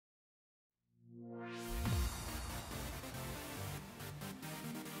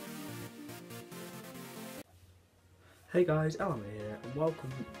Hey guys, Alan here and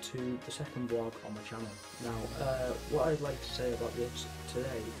welcome to the second vlog on my channel. Now, what I'd like to say about this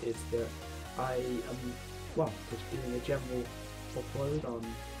today is that I am, just doing a general upload on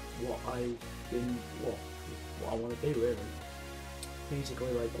what I want to do really.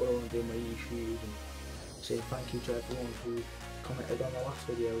 Basically like what I want to do on my YouTube and say thank you to everyone who commented on the last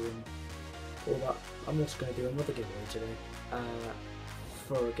video and all that. I'm also going to do another giveaway today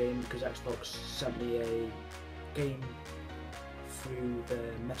for a game because Xbox sent me a game through the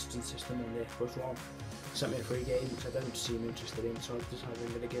messaging system on the Xbox One. Sent me a free game which I don't seem interested in, so I've decided I'm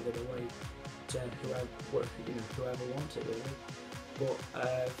going to give it away to whoever wants it really. But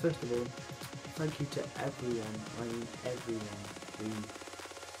first of all, thank you to everyone, everyone who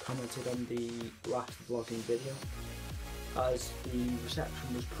commented on the last vlogging video, as the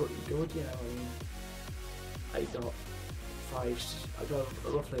reception was pretty good. I got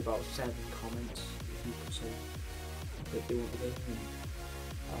roughly about 7 comments, if you could say, that they want the game,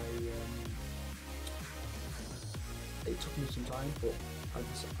 and it took me some time, but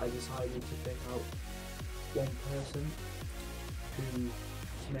I decided to pick out one person whose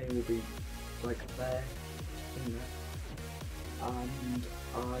name will be like there, in there, and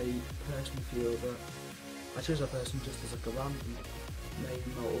I personally feel that I chose that person just as like a random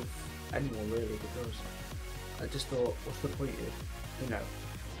name out of anyone really, because I just thought, what's the point of,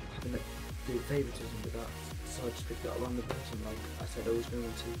 having to do favouritism with that, so I just picked out a random person. Like I said, I was going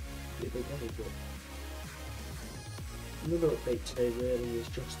to be a big day, but another update today really is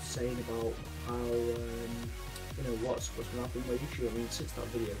just saying about how, what's been happening with YouTube. I mean, since that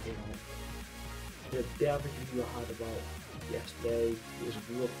video came out, the average view I had about yesterday was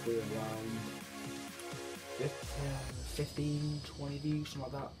roughly around 15, 20 views,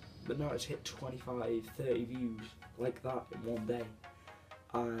 something like that. But now it's hit 25, 30 views like that in one day.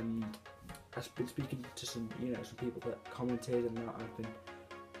 And I've been speaking to some people that commented, and that I've been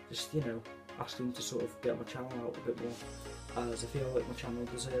just, asking to sort of get my channel out a bit more, as I feel like my channel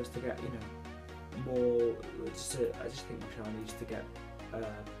deserves to get, more. I just think my channel needs to get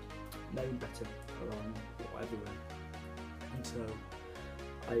known better around everywhere. And so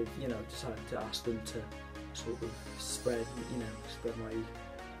I've, decided to ask them to sort of spread my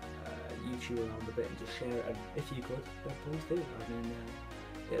YouTube around a bit and just share it, and if you could, then please do. I mean,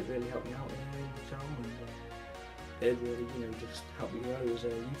 it'd really help me out in the channel, and it'd really, just help me grow as a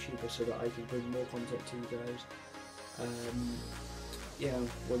YouTuber so that I can bring more content to you guys,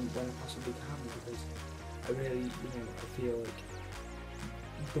 when I possibly can, because I really, I feel like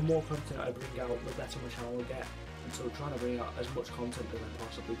the more content I bring out, the better my channel will get, and so trying to bring out as much content as I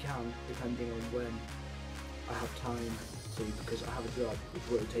possibly can, depending on when I have time to, because I have a job which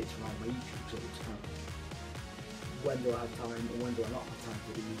rotates around my YouTube, so it's kind of, when do I have time and when do I not have time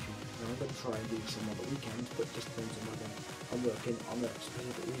for the YouTube. Now I'm going to try and do some on the weekends, but it just depends on whether I'm working on a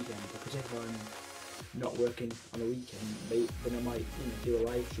specific weekend, because if I'm not working on a weekend, then I might do a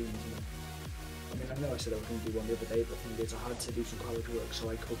live stream or something. I mean, I know I said I was going to do one the other day, but the thing is I had to do some college work, so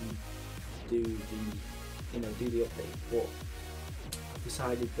I couldn't do the update. But I've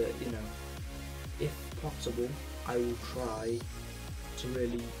decided that, if possible, I will try to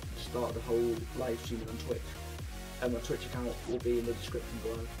really start the whole live streaming on Twitch. And my Twitch account will be in the description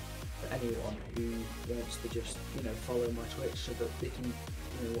below for anyone who wants to just, follow my Twitch, so that they can,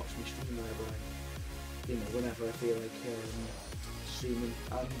 watch me stream whenever I feel like streaming.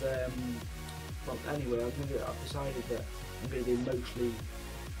 And well, anyway, I've decided that I'm going to do mostly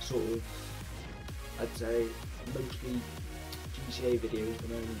sort of, I'd say, mostly GTA videos at the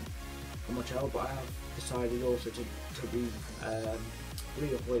moment on my channel, but I have decided also to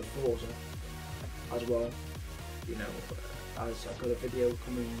re-upload Forza as well. As I've got a video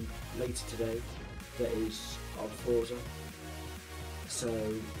coming later today that is of Forza, so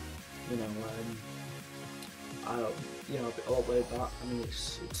I'll upload that. I mean,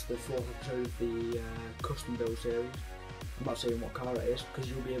 it's the 4th episode of the custom build series. I'm not saying what car it is because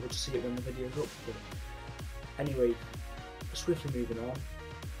you'll be able to see it when the video's up. But anyway, swiftly moving on,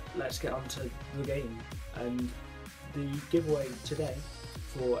 let's get on to the game. And the giveaway today,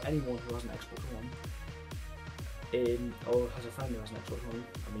 for anyone who has an Xbox One, or has a friend who has an Xbox One.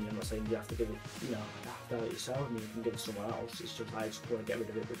 I mean, I'm not saying you have to give it, you have to have it yourself. I mean, you can give it to someone else. It's just I just want to get rid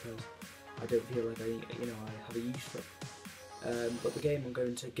of it because I don't feel like I have a use for it. But the game I'm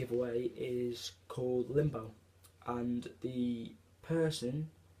going to give away is called Limbo, and the person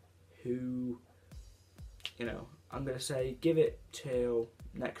who, I'm going to say give it till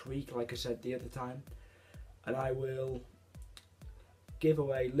next week, like I said the other time, and I will give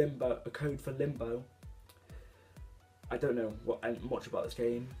away a code for Limbo I don't know much about this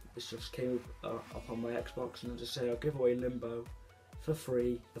game. It's just came up on my Xbox, and I'll just say I'll give away Limbo for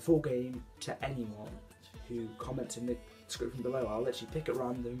free, the full game, to anyone who comments in the description below. I'll literally pick at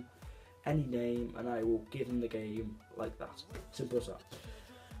random any name and I will give them the game like that. Simple as that.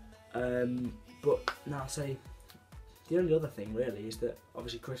 But now I say the only other thing really is that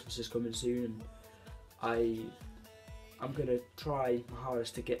obviously Christmas is coming soon, and I'm gonna try my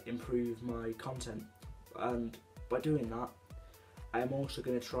hardest to improve my content, and by doing that I'm also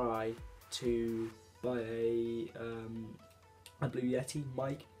gonna try to buy a Blue Yeti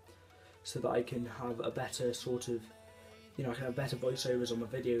mic so that I can have a better sort of, I can have better voiceovers on my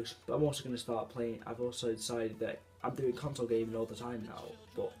videos. But I'm also going to start playing. I've also decided that I'm doing console gaming all the time now,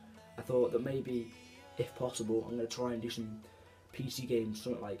 but I thought that maybe, if possible, I'm going to try and do some PC games,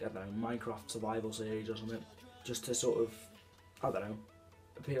 something like, I don't know, Minecraft Survival Series or something, just to sort of, I don't know,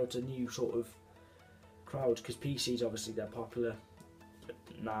 appeal to new sort of crowds, because PCs obviously they're popular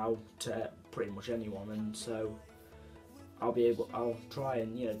now to pretty much anyone, and so I'll try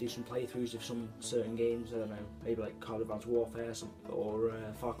and do some playthroughs of some certain games. I don't know, maybe like Call of Advanced Warfare or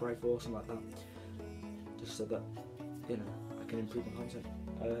Far Cry 4, something like that. Just so that I can improve my content,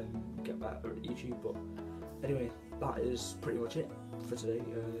 get better at YouTube. But anyway, that is pretty much it for today.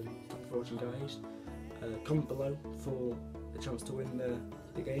 Thanks for watching, guys. Comment below for the chance to win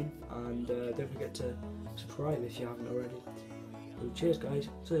the game, and don't forget to subscribe if you haven't already. So cheers, guys.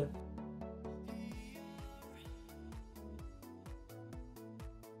 See ya.